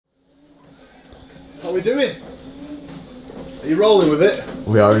What are we doing? Are you rolling with it?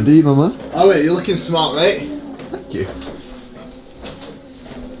 We are indeed, my man. Oh wait, you're looking smart, mate. Thank you.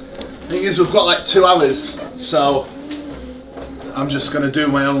 Thing is, we've got like 2 hours, so I'm just gonna do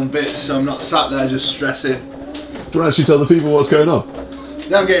my own bits, so I'm not sat there just stressing. Do you want to actually tell the people what's going on?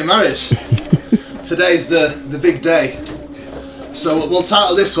 Yeah, I'm getting married. Today's the big day. So we'll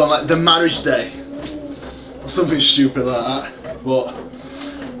title this one like the marriage day. Or something stupid like that. But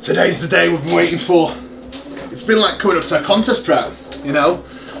today's the day we've been waiting for. It's been like coming up to a contest prep, you know?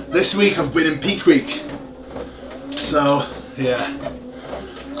 This week I've been in peak week. So, yeah.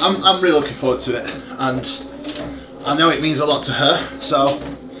 I'm really looking forward to it. And I know it means a lot to her, so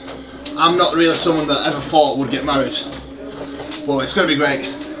I'm not really someone that ever thought would get married. But it's going to be great.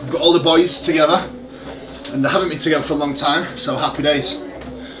 We've got all the boys together. And they haven't been together for a long time, so happy days.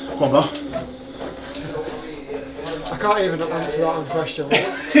 Go on, bro. I can't even answer that question.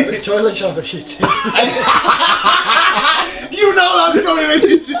 Which toilet shall I shit in? You know that's going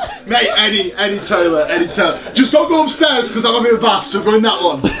in. Mate, any toilet, any toilet. Just don't go upstairs because I'm having a bath, so go in that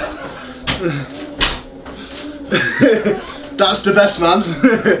one. That's the best, man.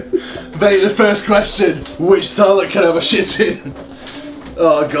 Mate, the first question, which toilet can I have a shit in?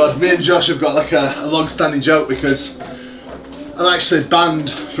 Oh god, me and Josh have got like a long-standing joke because I'm actually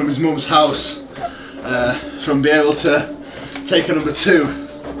banned from his mum's house from being able to take a number 2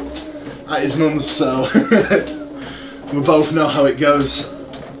 at his mum's, so we both know how it goes.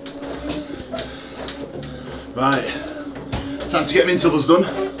 Right, time to get my intervals done.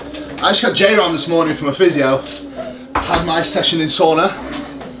 I just got Jay around this morning from a physio, had my session in sauna,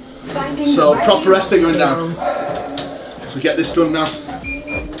 so proper resting going down. So get this done now.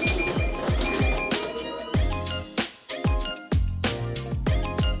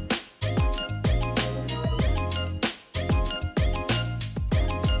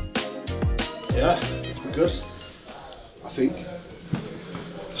 Yeah, good. I think.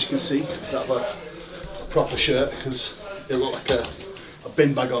 As you can see, I have a proper shirt because it looked like a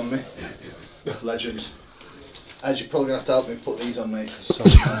bin bag on me. Legend. Ed, you're probably going to have to help me put these on, mate. So,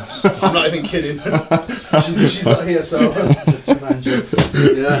 I'm not even kidding. she's not here, so.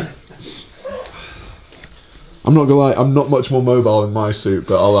 Yeah. I'm not gonna lie, I'm not much more mobile in my suit,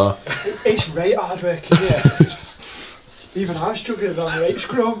 but I'll It's right hard work, yeah. Even I'm struggling on the 8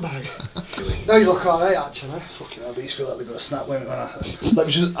 scrum bag. No, you look alright actually. Fucking hell, these feel like they're going to snap. Wait a minute. Let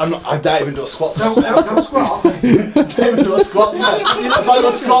me just. I don't even do a squat test. Don't squat. I don't even do a squat test. If I do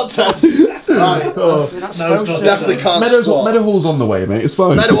a squat test. Right. Oh, definitely can't squat. Meadowhall's on the way, mate, it's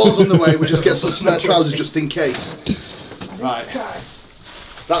fine. Meadowhall's on the way, we'll just get some spare trousers just in case. Right.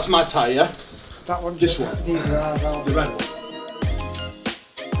 That's my tie, yeah? That one. This one. These are ours. The red one.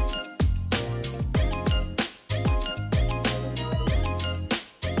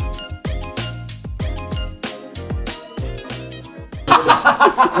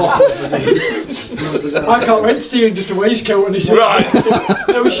 I can't wait to see you in just a waistcoat when he's right.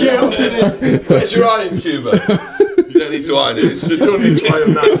 No shit. Where's your iron, Cuba? You don't need to iron it. You don't need to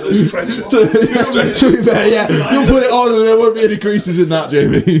iron that. So stretch it. To be fair, yeah, you'll put it on and there won't be any creases in that,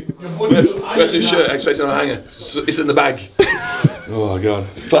 Jamie. Where's your shirt? Expecting a hanger. It's in the bag. Oh god.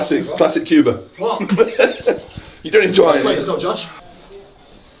 Classic Cuba. What? You don't need to iron Wait, it. Scott, Josh.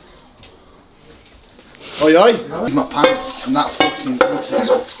 Oi, oi. My pants and that fucking.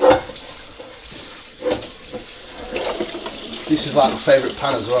 This is like my favourite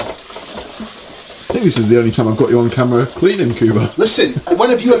pan as well. I think this is the only time I've got you on camera cleaning, Cuba. Listen, when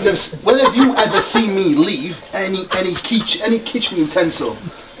have you ever seen me leave any kitchen utensil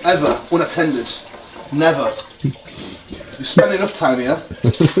ever unattended? Never. You spend enough time here.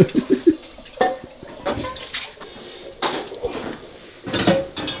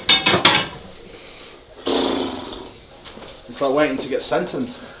 It's like waiting to get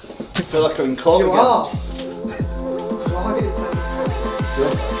sentenced. I feel like I'm in court again. You are. You are getting sentenced.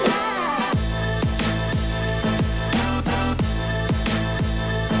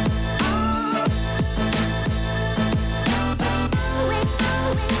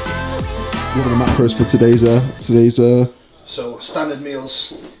 What are the macros for today's So standard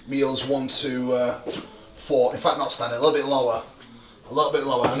meals 1 to 4. In fact, not standard. A little bit lower.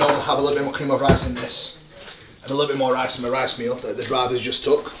 I know I'll have a little bit more cream of rice in this, and a little bit more rice in my rice meal that the drivers just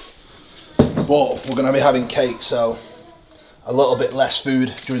took. But we're going to be having cake, so a little bit less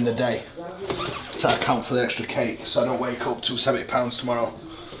food during the day to account for the extra cake, so I don't wake up to £70 tomorrow.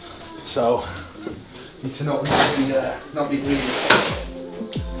 So need to not be greedy.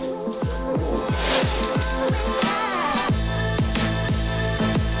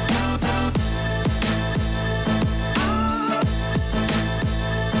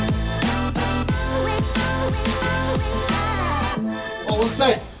 we'll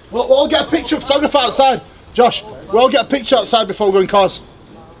say. We'll all get a picture of photographer outside. Josh, we'll all get a picture outside before we go in cars.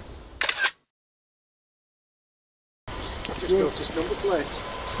 Just number plates.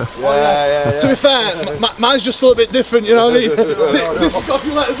 Yeah. To be fair, mine's just a little bit different, you know what I mean? This has got a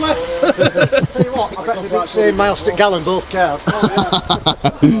few letters less. Tell you what, I bet they don't say miles to gallon both cars.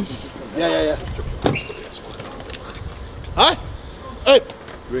 Yeah. Hi? Hey.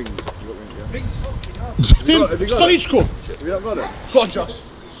 Rings. You got rings, Tim, storage school. We don't got it. Go on, Josh.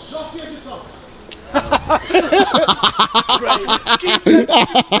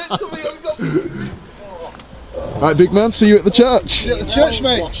 Right, big man, see you at the church. See you at the church,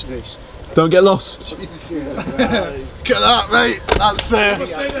 mate. Watch this. Don't get lost. Look at that, mate. That's I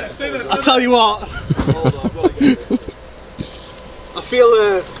tell you what. I feel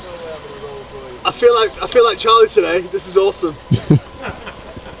like Charlie today. This is awesome.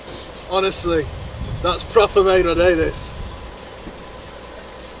 Honestly, that's proper made my day. This.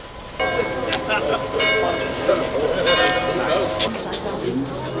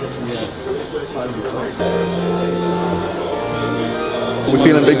 We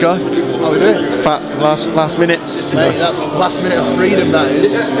feeling big guy? How we doing? Fat last minutes. Mate, that's last minute of freedom, that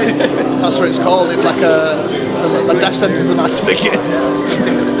is. That's what it's called. It's like a death sentence of my ticket.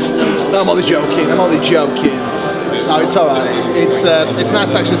 No, I'm only joking. No, it's alright. It's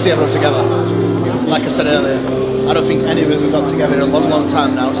nice to actually see everyone together. Like I said earlier, I don't think any of us have got together in a long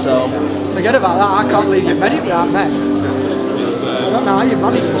time now, so... Forget about that, I can't believe you met it without me. I don't know how you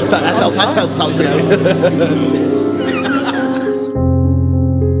managed it. I'd helped out today.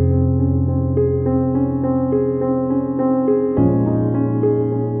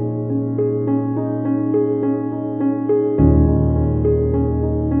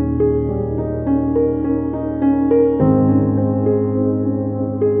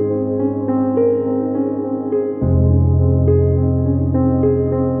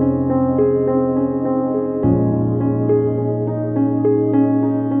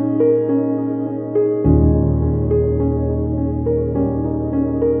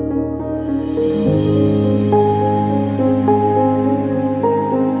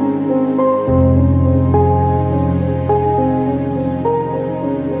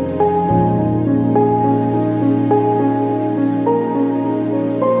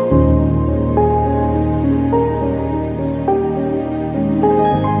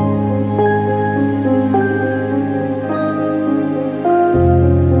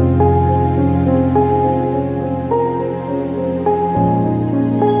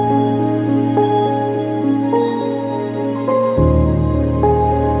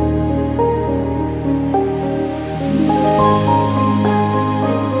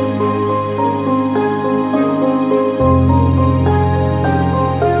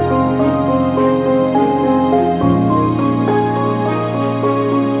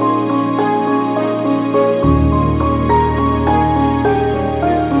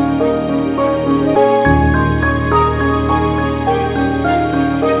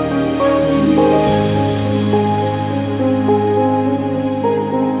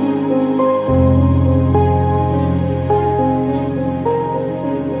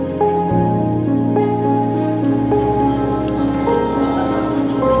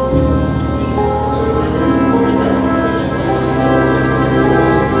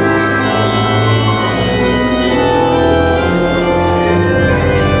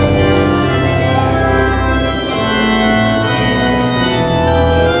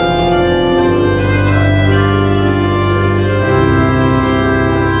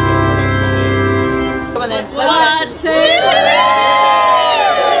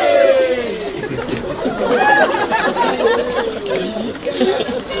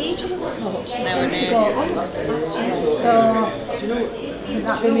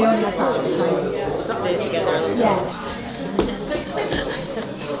 Stay together.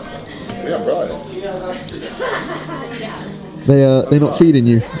 Yeah, right. They're not feeding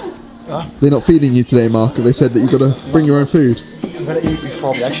you. Huh? They're not feeding you today, Mark. They said that you've got to bring your own food. I'm going to eat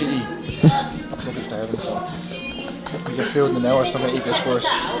before we actually eat. I'm fucking starving, so we get food in an hour, so I'm going to eat this first.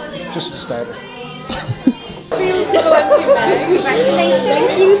 Just as a starter. Beautiful empty bag. Congratulations.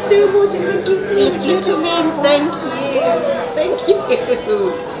 Thank you so much. Thank you for the beautiful name. Thank you. Thank you.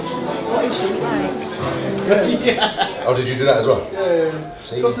 What is she like? Yeah. Oh, did you do that as well? Yeah.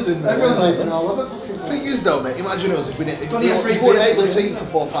 Of course I didn't. Everyone's like, the thing is though, mate, imagine us if we ate Latina for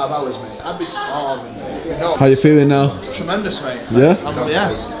 4 or 5 hours, mate. I'd be starving, mate. No. How you feeling now? Tremendous, mate. Yeah?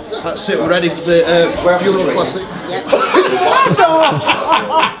 Yeah. That's it, we're ready for the funeral classic. Yep.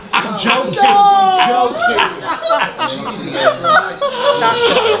 I'm joking. Jesus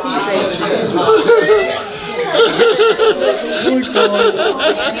Christ.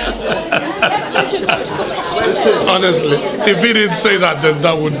 Honestly, if he didn't say that, then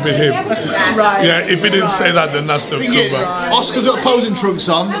that would be him. Right. Yeah, if he didn't say that, then that's not Thing is, Cuba. Oscar's got posing trunks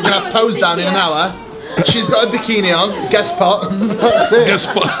on. We're gonna have pose down in an hour. She's got a bikini on. Guest pot. That's it. Guest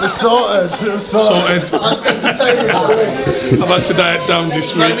pot. We're sorted. We're sorted. Sorted. I'm about to diet down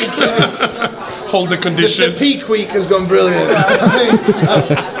this week. Hold the condition. The peak week has gone brilliant.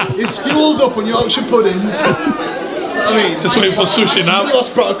 It's fueled up on Yorkshire puddings. I mean, Just waiting for sushi now. we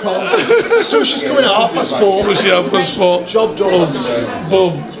lost protocol. Sushi's coming at 4:30. Sushi at 4:30. Job done.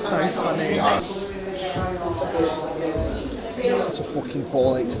 Boom. It's a fucking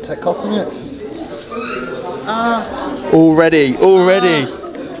ball ache to take off, isn't it? Already.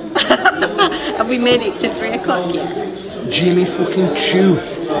 Have we made it to 3 o'clock yet? Jimmy fucking Chew.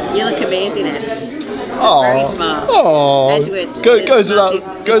 You look amazing, Ed. Oh, Very smart. oh, Edward. goes the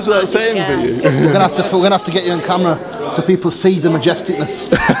without smartest saying guy. for you. We're gonna have to get you on camera so people see the majesticness.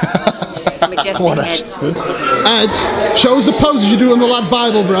 Majestic Ed. Ed, show us the poses you do on the lad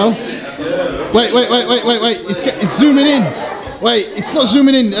Bible, bro. Wait. It's zooming in. Wait, it's not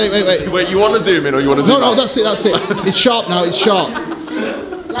zooming in. Wait. Wait, you want to zoom in or you want to zoom No, out? that's it. It's sharp now, it's sharp.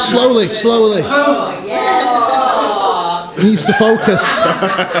 Slowly. He needs to focus.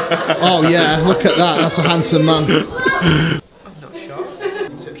 Oh yeah, look at that. That's a handsome man. I'm not sure.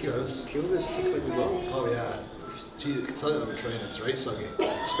 Tiptoes. Oh yeah. Gee, you can tell that I'm a trainer. It's very soggy.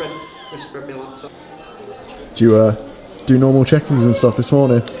 Spread me lots up. Do you do normal check-ins and stuff this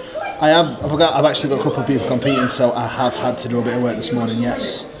morning? I have. I've actually got a couple of people competing, so I have had to do a bit of work this morning.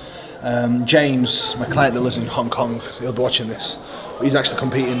 Yes. James, my client that lives in Hong Kong, he'll be watching this. He's actually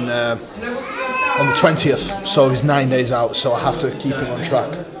competing on the 20th, so he's 9 days out. So I have to keep him on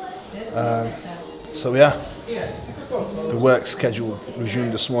track. So yeah, the work schedule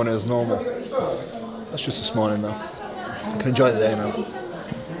resumed this morning as normal. That's just this morning though. I can enjoy the day now.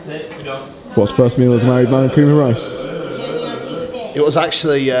 What's first meal as a married man and cream of rice? It was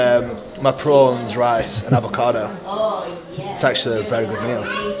actually my prawns, rice, and avocado. It's actually a very good meal.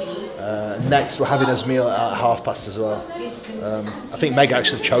 Next, we're having his meal at past as well. I think Meg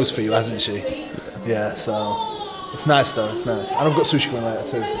actually chose for you, hasn't she? Yeah, so it's nice though. It's nice, and I've got sushi coming later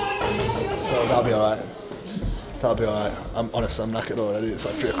too. So that'll be all right. I'm knackered already. It's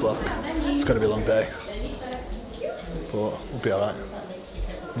like 3 o'clock. It's going to be a long day, but we'll be all right.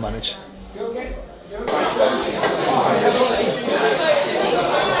 Manage.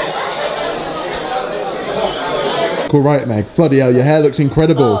 Cool, right, Meg. Bloody hell, your hair looks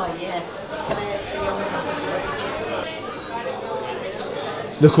incredible. Oh, yeah.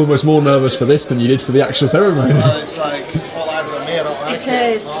 Look almost more nervous for this than you did for the actual ceremony. Well, it's like all eyes on me. I don't like It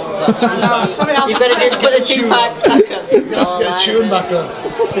is. it. You better just put the 2-pack sack up. You're gonna have to get a tune back on.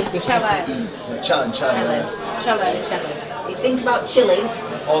 Cello. Chatting. Cello. You think about chilling.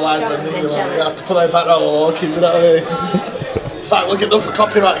 All eyes on me. You're gonna have to put that back on the walkies. You know what I mean? In fact, we'll get done for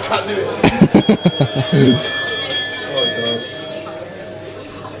copyright. I can't do it. Oh god.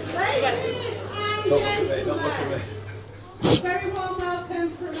 Don't look at me. Very warm welcome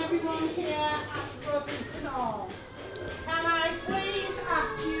from everyone here at Rosington Hall. Can I please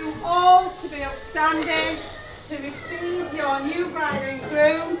ask you all to be upstanding to receive your new bride and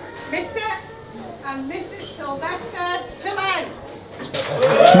groom, Mr. and Mrs. Sylvester Chile.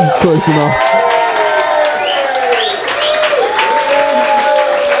 Close enough.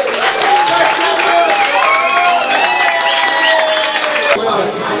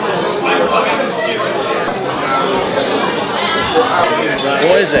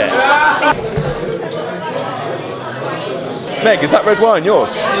 What is it? Meg, is that red wine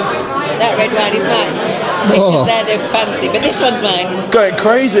yours? That red wine is mine. It's just there, they're fancy, but this one's mine. Going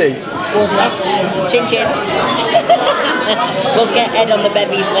crazy. Chin chin. We'll get Ed on the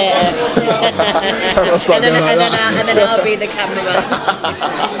bevies later. and then I'll be the cameraman.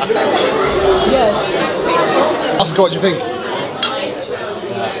 Oscar, what do you think?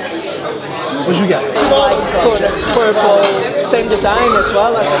 What did you get? Purple, same design as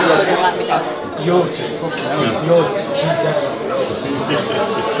well. I think. Your two, fucking hell. She's definitely.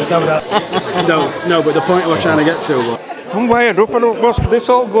 There's no doubt. No, but the point we're trying to get to. I'm wired up and what's this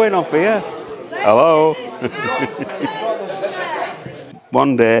all going on for you? Hello?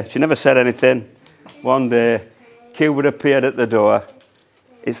 One day, she never said anything. One day, Cuba appeared at the door.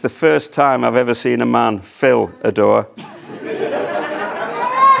 It's the first time I've ever seen a man fill a door.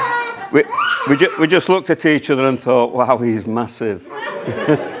 We just looked at each other and thought, wow, he's massive.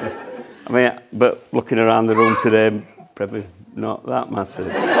 I mean, but looking around the room today, probably not that massive.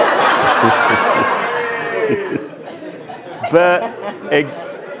 But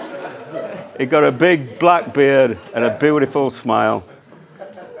He got a big black beard and a beautiful smile.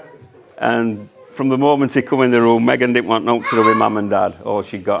 And from the moment he come in the room, Megan didn't want nothing to do with Mum and Dad. All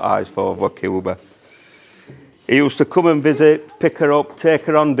she got eyes for was Cuba. He used to come and visit, pick her up, take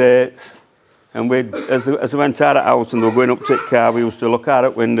her on dates. And we'd, as we went out of the house and they were going up to the car, we used to look out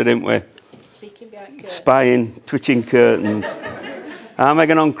at the window, didn't we? Spying, twitching curtains. I'm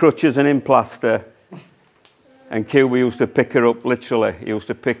Megan on crutches and in plaster. And Cuba used to pick her up, literally. He used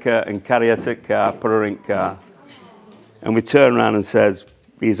to pick her and carry her to the car, put her in the car. And we turn around and says,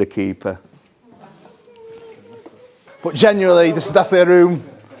 he's a keeper. But genuinely, this is definitely a room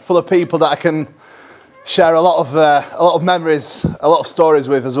full of people that I can share a lot of memories, a lot of stories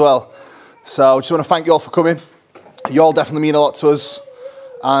with as well. So I just want to thank you all for coming. You all definitely mean a lot to us.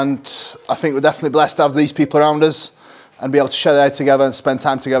 And I think we're definitely blessed to have these people around us and be able to share their day together and spend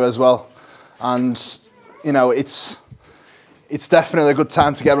time together as well. And, you know, it's definitely a good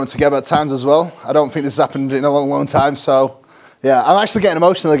time to get everyone together at times as well. I don't think this has happened in a long, long time. So, yeah, I'm actually getting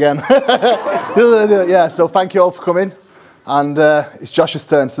emotional again. Yeah, so thank you all for coming. And it's Josh's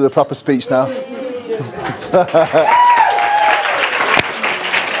turn to do the proper speech now.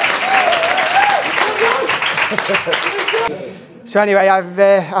 So anyway,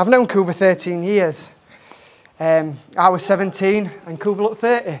 I've known Cuba 13 years. I was 17 and Cuba looked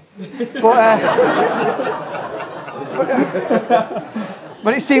 30.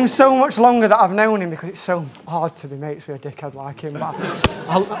 But it seems so much longer that I've known him because it's so hard to be mates with a dickhead like him. But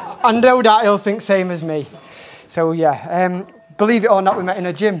I no doubt he'll think same as me. So yeah, believe it or not, we met in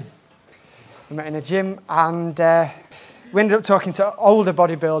a gym. And we ended up talking to older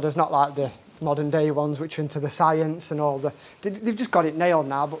bodybuilders, not like the modern day ones which are into the science and all the... They've just got it nailed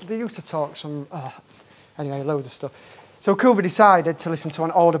now, but they used to talk some... anyway, loads of stuff. So Cuba decided to listen to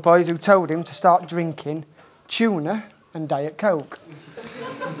one of older boys who told him to start drinking tuna and Diet Coke.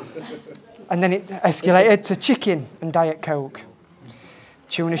 And then it escalated to chicken and Diet Coke.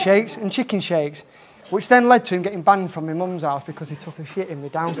 Tuna shakes and chicken shakes. Which then led to him getting banned from my mum's house because he took a shit in my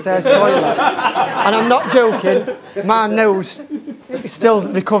downstairs toilet. And I'm not joking, my nose is still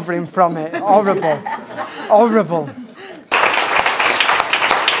recovering from it. Horrible. Horrible.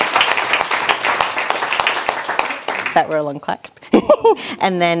 That were a long clap.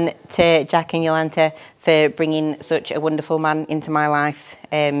 And then to Jack and Yolanta for bringing such a wonderful man into my life.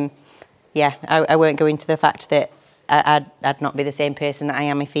 Yeah, I won't go into the fact that I'd not be the same person that I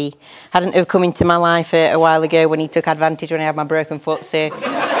am if he hadn't have come into my life a while ago when he took advantage when I had my broken foot. So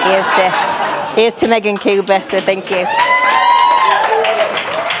here's to Megan Cuba, so thank you.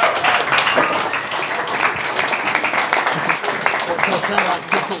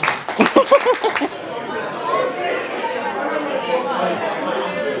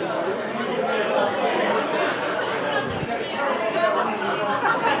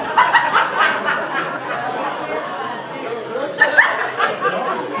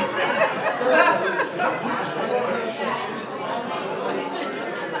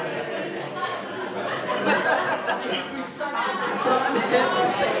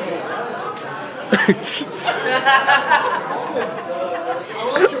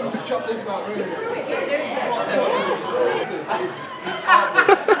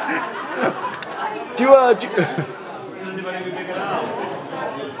 Do you